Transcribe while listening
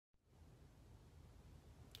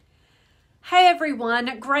Hey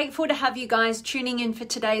everyone, grateful to have you guys tuning in for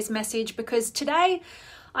today's message, because today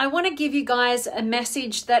I want to give you guys a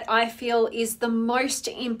message that I feel is the most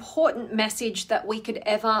important message that we could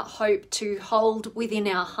ever hope to hold within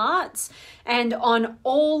our hearts and on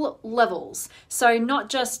all levels. So not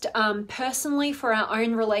just personally for our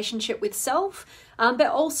own relationship with self, but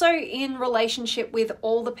also in relationship with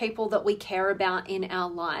all the people that we care about in our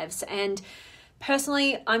lives. And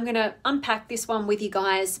personally, I'm going to unpack this one with you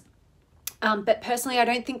guys. But personally, I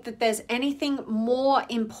don't think that there's anything more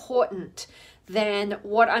important than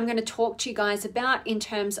what I'm going to talk to you guys about in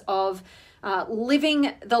terms of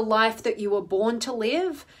living the life that you were born to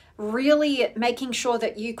live, really making sure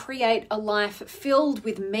that you create a life filled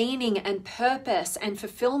with meaning and purpose and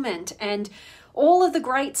fulfillment and all of the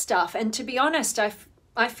great stuff. And to be honest,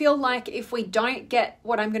 I feel like if we don't get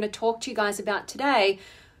what I'm going to talk to you guys about today,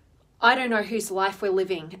 I don't know whose life we're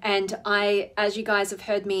living. And as you guys have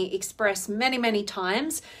heard me express many, many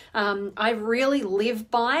times, I really live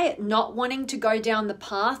by not wanting to go down the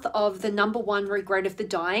path of the number one regret of the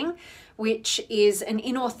dying, which is an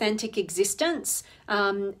inauthentic existence,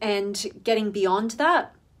 and getting beyond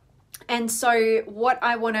that. And so what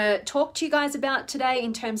I want to talk to you guys about today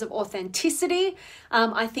in terms of authenticity,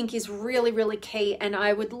 I think is really, really key. And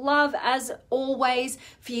I would love, as always,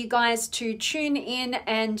 for you guys to tune in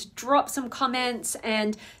and drop some comments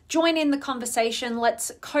and join in the conversation.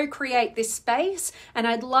 Let's co-create this space. And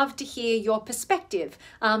I'd love to hear your perspective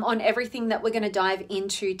on everything that we're going to dive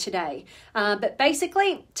into today. But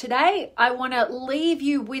basically, today, I want to leave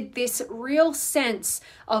you with this real sense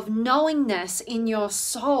of knowingness in your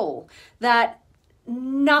soul that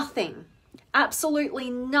nothing, absolutely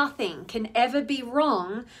nothing can ever be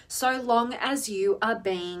wrong so long as you are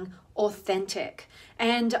being authentic.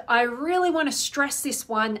 And I really want to stress this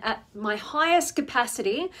one at my highest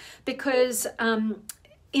capacity because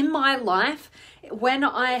in my life, when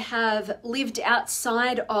I have lived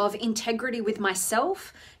outside of integrity with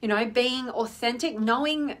myself, being authentic,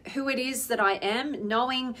 knowing who it is that I am,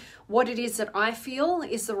 knowing what it is that I feel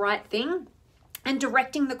is the right thing, and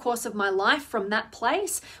directing the course of my life from that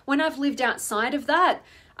place, when I've lived outside of that,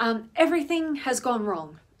 everything has gone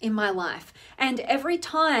wrong in my life. And every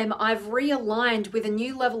time I've realigned with a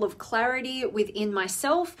new level of clarity within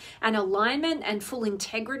myself and alignment and full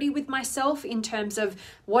integrity with myself in terms of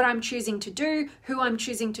what I'm choosing to do, who I'm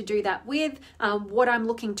choosing to do that with, what I'm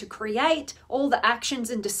looking to create, all the actions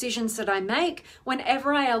and decisions that I make,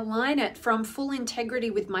 whenever I align it from full integrity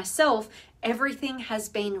with myself, everything has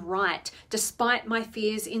been right, despite my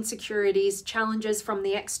fears, insecurities, challenges from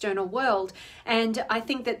the external world. And I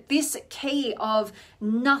think that this key of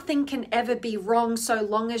nothing can ever be wrong so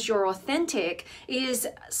long as you're authentic is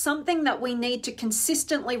something that we need to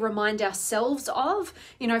consistently remind ourselves of,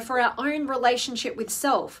 for our own relationship with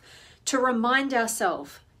self, to remind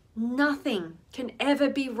ourselves, nothing can ever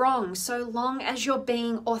be wrong so long as you're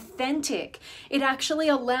being authentic. It actually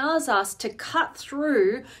allows us to cut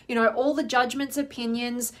through, all the judgments,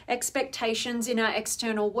 opinions, expectations in our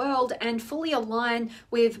external world and fully align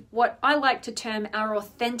with what I like to term our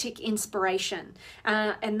authentic inspiration.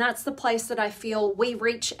 And that's the place that I feel we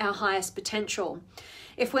reach our highest potential.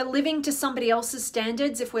 If we're living to somebody else's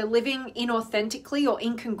standards, if we're living inauthentically or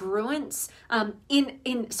incongruence,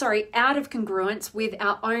 out of congruence with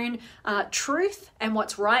our own truth and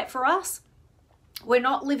what's right for us, we're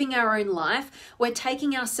not living our own life. We're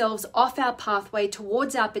taking ourselves off our pathway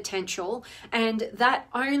towards our potential, and that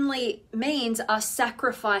only means us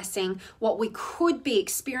sacrificing what we could be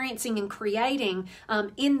experiencing and creating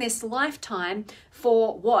in this lifetime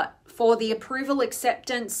for what? For the approval,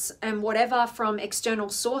 acceptance, and whatever from external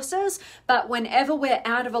sources. But whenever we're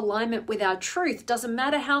out of alignment with our truth, doesn't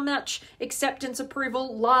matter how much acceptance,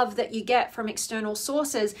 approval, love that you get from external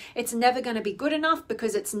sources, it's never going to be good enough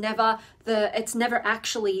because it's never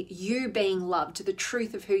actually you being loved, the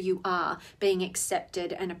truth of who you are being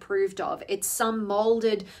accepted and approved of. It's some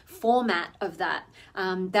molded format of that.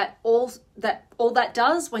 All that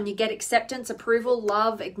does when you get acceptance, approval,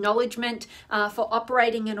 love, acknowledgement for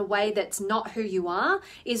operating in a way that's not who you are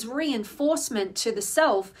is reinforcement to the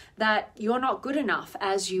self that you're not good enough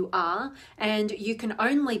as you are, and you can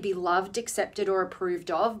only be loved, accepted, or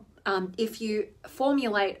approved of if you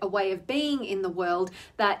formulate a way of being in the world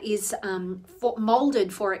that is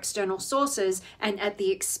molded for external sources and at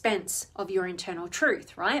the expense of your internal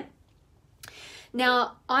truth, right?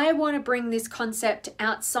 Now, I want to bring this concept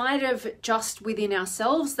outside of just within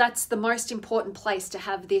ourselves. That's the most important place to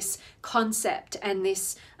have this concept and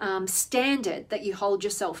this standard that you hold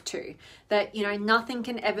yourself to, that, you know, nothing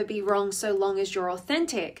can ever be wrong so long as you're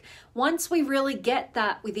authentic. Once we really get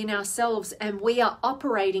that within ourselves and we are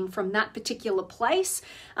operating from that particular place,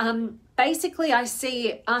 basically I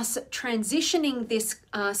see us transitioning this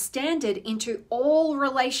standard into all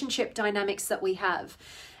relationship dynamics that we have.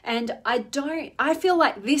 And I feel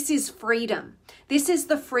like this is freedom. This is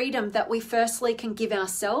the freedom that we firstly can give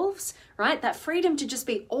ourselves, right? That freedom to just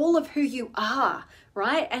be all of who you are,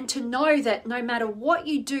 right? And to know that no matter what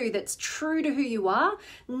you do that's true to who you are,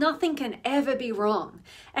 nothing can ever be wrong.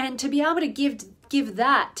 And to be able to give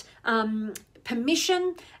that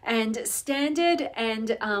permission and standard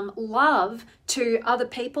and love to other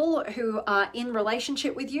people who are in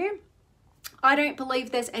relationship with you, I don't believe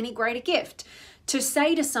there's any greater gift. To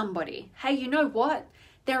say to somebody, hey, you know what?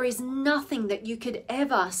 There is nothing that you could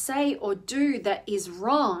ever say or do that is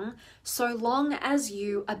wrong so long as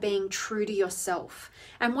you are being true to yourself.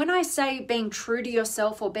 And when I say being true to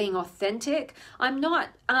yourself or being authentic, I'm not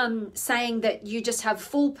saying that you just have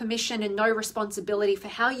full permission and no responsibility for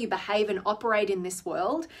how you behave and operate in this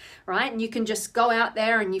world, right? And you can just go out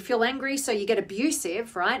there and you feel angry, so you get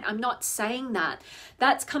abusive, right? I'm not saying that.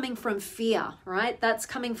 That's coming from fear, right? That's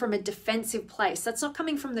coming from a defensive place. That's not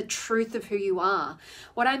coming from the truth of who you are.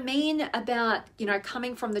 What I mean about, you know,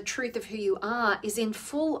 coming from the truth of who you are is in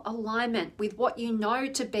full alignment with what you know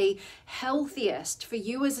to be healthiest for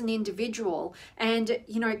you as an individual, and,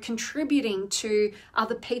 you know, contributing to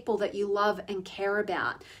other people that you love and care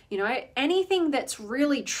about. You know, anything that's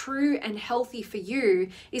really true and healthy for you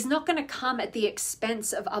is not going to come at the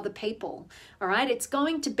expense of other people. All right. It's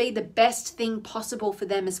going to be the best thing possible for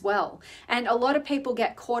them as well. And a lot of people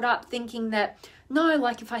get caught up thinking that, no,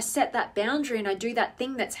 like if I set that boundary and I do that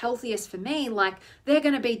thing that's healthiest for me, like they're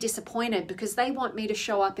going to be disappointed because they want me to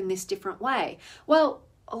show up in this different way. Well,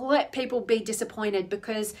 let people be disappointed,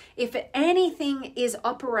 because if anything is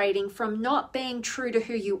operating from not being true to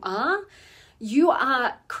who you are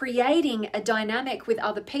creating a dynamic with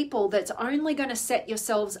other people that's only going to set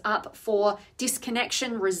yourselves up for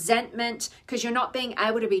disconnection, resentment, because you're not being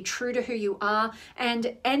able to be true to who you are.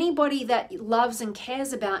 And anybody that loves and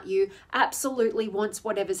cares about you absolutely wants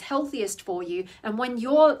whatever's healthiest for you. And when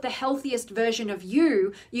you're the healthiest version of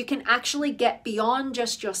you, you can actually get beyond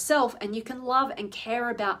just yourself, and you can love and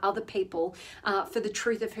care about other people for the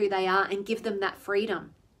truth of who they are and give them that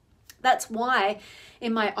freedom. That's why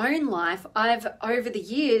in my own life, I've over the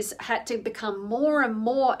years had to become more and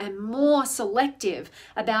more selective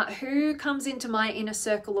about who comes into my inner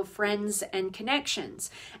circle of friends and connections.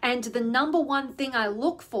 And the number one thing I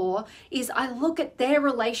look for is I look at their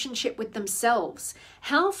relationship with themselves.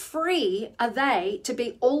 How free are they to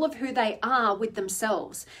be all of who they are with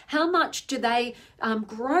themselves? How much do they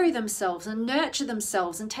grow themselves and nurture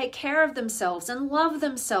themselves and take care of themselves and love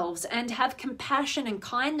themselves and have compassion and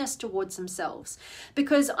kindness towards themselves?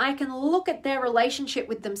 Because I can look at their relationship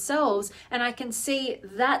with themselves and I can see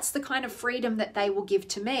that's the kind of freedom that they will give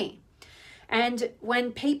to me. And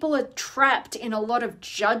when people are trapped in a lot of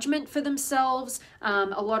judgment for themselves,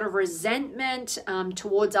 a lot of resentment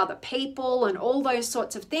towards other people and all those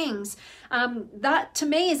sorts of things, that to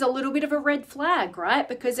me is a little bit of a red flag, right?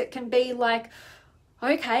 Because it can be like,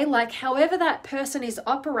 okay, like however that person is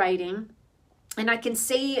operating, and I can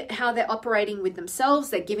see how they're operating with themselves.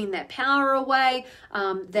 They're giving their power away.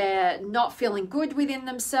 They're not feeling good within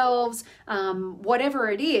themselves. Whatever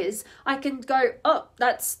it is, I can go, oh,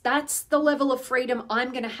 that's the level of freedom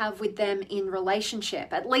I'm going to have with them in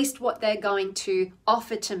relationship. At least what they're going to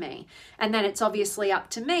offer to me. And then it's obviously up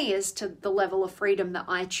to me as to the level of freedom that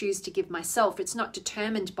I choose to give myself. It's not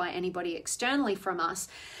determined by anybody externally from us.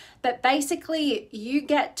 But basically, you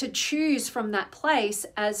get to choose from that place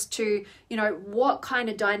as to, you know, what kind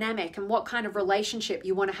of dynamic and what kind of relationship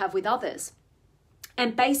you want to have with others.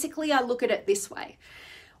 And basically, I look at it this way.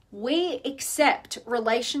 We accept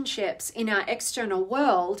relationships in our external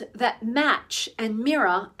world that match and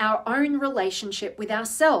mirror our own relationship with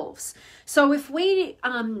ourselves. So if we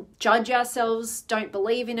judge ourselves, don't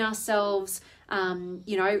believe in ourselves,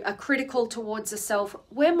 are critical towards the self,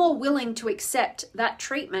 we're more willing to accept that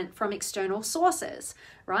treatment from external sources,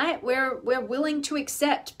 right? We're willing to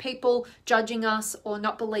accept people judging us or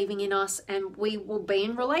not believing in us, and we will be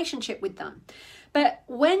in relationship with them. But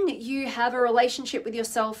when you have a relationship with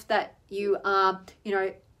yourself that you are,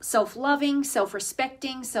 self-loving,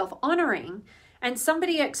 self-respecting, self-honoring, and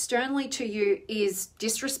somebody externally to you is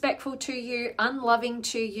disrespectful to you, unloving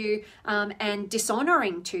to you, and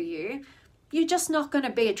dishonoring to you, you're just not going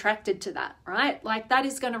to be attracted to that, right? Like that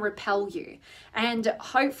is going to repel you. And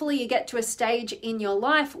hopefully you get to a stage in your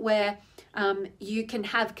life where you can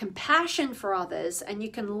have compassion for others and you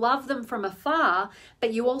can love them from afar,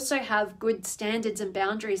 but you also have good standards and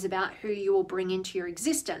boundaries about who you will bring into your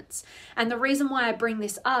existence. And the reason why I bring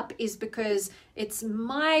this up is because it's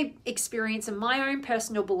my experience and my own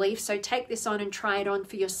personal belief. So take this on and try it on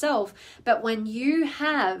for yourself. But when you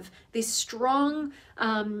have this strong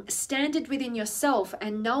standard within yourself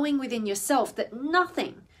and knowing within yourself that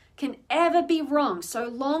nothing can ever be wrong so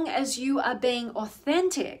long as you are being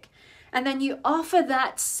authentic, and then you offer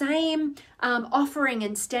that same offering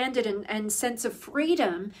and standard and sense of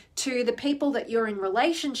freedom to the people that you're in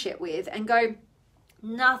relationship with, and go,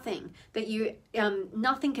 nothing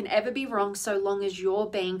can ever be wrong so long as you're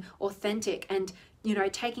being authentic and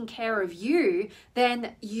taking care of you,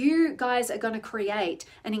 then you guys are going to create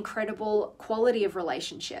an incredible quality of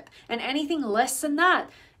relationship. And anything less than that,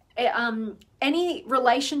 any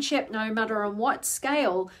relationship, no matter on what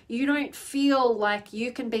scale, you don't feel like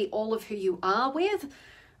you can be all of who you are with,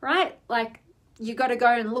 right? Like you got to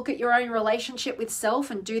go and look at your own relationship with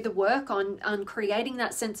self and do the work on creating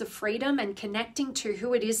that sense of freedom and connecting to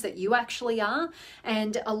who it is that you actually are,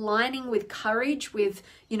 and aligning with courage with,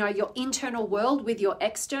 your internal world with your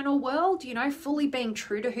external world, fully being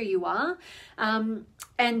true to who you are.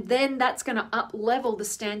 And then that's going to up level the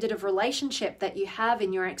standard of relationship that you have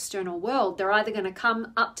in your external world. They're either going to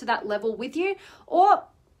come up to that level with you, or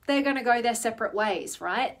they're going to go their separate ways,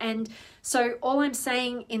 right? And so all I'm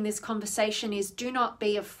saying in this conversation is do not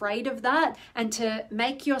be afraid of that, and to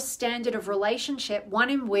make your standard of relationship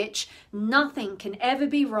one in which nothing can ever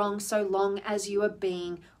be wrong so long as you are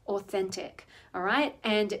being authentic. All right,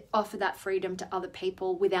 and offer that freedom to other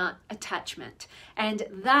people without attachment. And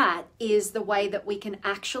that is the way that we can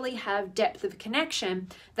actually have depth of connection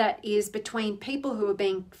that is between people who are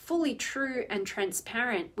being fully true and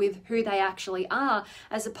transparent with who they actually are,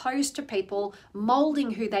 as opposed to people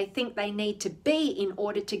molding who they think they need to be in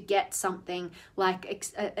order to get something like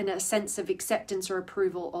a sense of acceptance or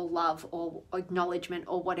approval or love or acknowledgement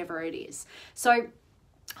or whatever it is. So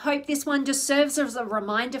hope this one just serves as a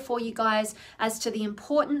reminder for you guys as to the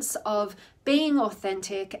importance of being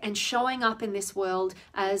authentic and showing up in this world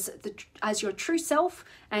as your true self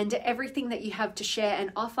and everything that you have to share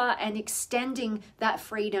and offer, and extending that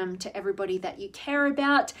freedom to everybody that you care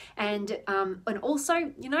about, and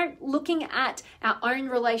also looking at our own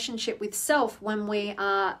relationship with self when we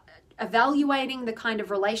are evaluating the kind of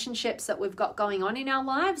relationships that we've got going on in our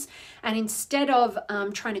lives. And instead of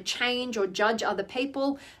trying to change or judge other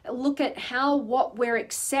people, look at what we're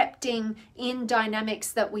accepting in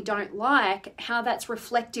dynamics that we don't like, how that's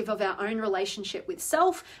reflective of our own relationship with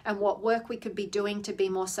self, and what work we could be doing to be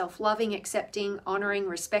more self-loving, accepting, honoring,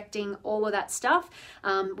 respecting, all of that stuff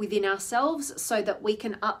within ourselves, so that we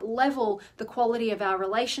can up-level the quality of our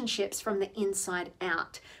relationships from the inside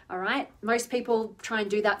out. All right, most people try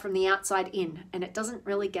and do that from the outside in, and it doesn't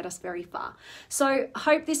really get us very far. So I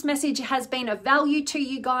hope this message has been of value to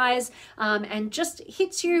you guys, and just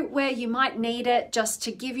hits you where you might need it, just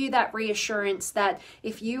to give you that reassurance that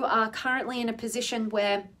if you are currently in a position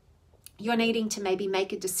where you're needing to maybe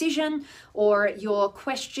make a decision, or you're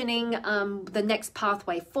questioning the next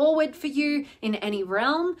pathway forward for you in any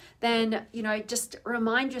realm, then just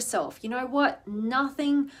remind yourself, what,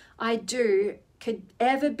 nothing I do could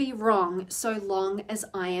ever be wrong so long as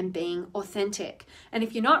I am being authentic. And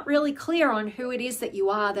if you're not really clear on who it is that you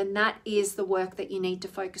are, then that is the work that you need to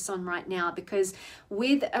focus on right now, because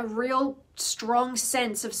with a real strong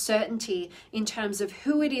sense of certainty in terms of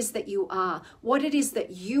who it is that you are, what it is that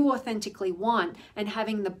you authentically want, and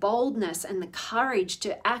having the boldness and the courage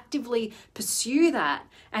to actively pursue that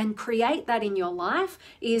and create that in your life,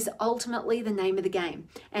 is ultimately the name of the game,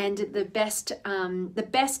 and the best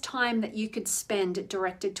time that you could spend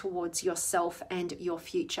directed towards yourself and your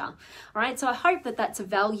future. All right, so I hope that that's of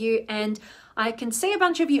value, and I can see a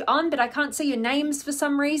bunch of you on, but I can't see your names for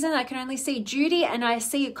some reason. I can only see Judy, and I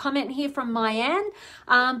see a comment here from Mayanne.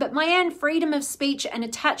 But Mayanne, freedom of speech and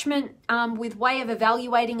attachment with way of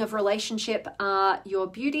evaluating of relationship are your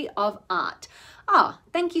beauty of art.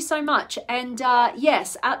 Thank you so much. And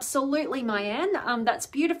yes, absolutely, Mayanne. That's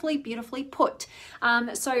beautifully put.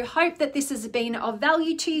 So hope that this has been of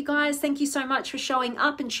value to you guys. Thank you so much for showing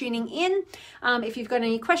up and tuning in. If you've got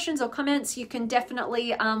any questions or comments, you can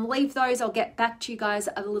definitely leave those. I'll get back to you guys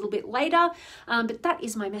a little bit later. But that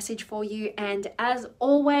is my message for you. And as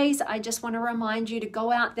always, I just want to remind you to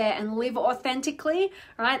go out there and live authentically,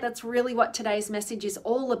 right? That's really what today's message is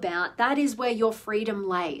all about. That is where your freedom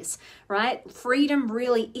lays, right? Freedom freedom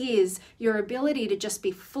really is your ability to just be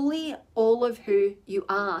fully all of who you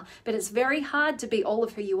are. But it's very hard to be all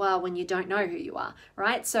of who you are when you don't know who you are,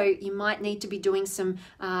 right? So you might need to be doing some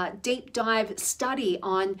deep dive study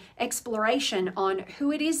on exploration on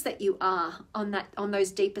who it is that you are on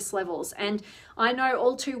those deepest levels. And I know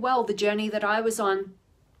all too well the journey that I was on,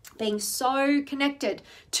 being so connected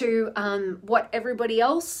to what everybody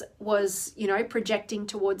else was, projecting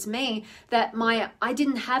towards me, that I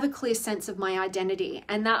didn't have a clear sense of my identity,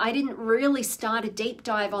 and that I didn't really start a deep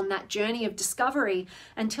dive on that journey of discovery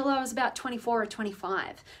until I was about 24 or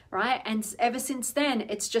 25, right? And ever since then,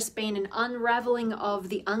 it's just been an unraveling of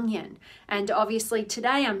the onion. And obviously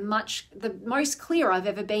today I'm the most clear I've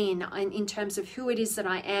ever been in terms of who it is that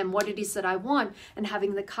I am, what it is that I want, and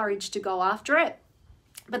having the courage to go after it.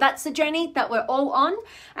 But that's the journey that we're all on,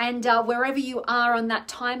 and wherever you are on that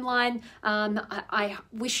timeline, I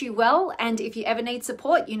wish you well. And if you ever need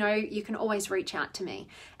support, you can always reach out to me.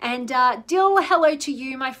 And Dill, hello to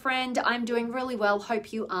you, my friend. I'm doing really well.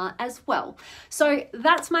 Hope you are as well. So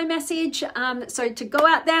that's my message. So to go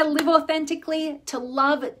out there, live authentically, to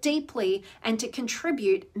love deeply, and to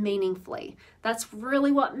contribute meaningfully. That's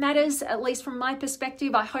really what matters, at least from my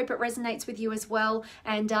perspective. I hope it resonates with you as well.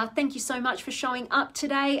 And thank you so much for showing up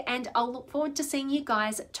today. And I'll look forward to seeing you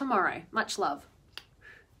guys tomorrow. Much love.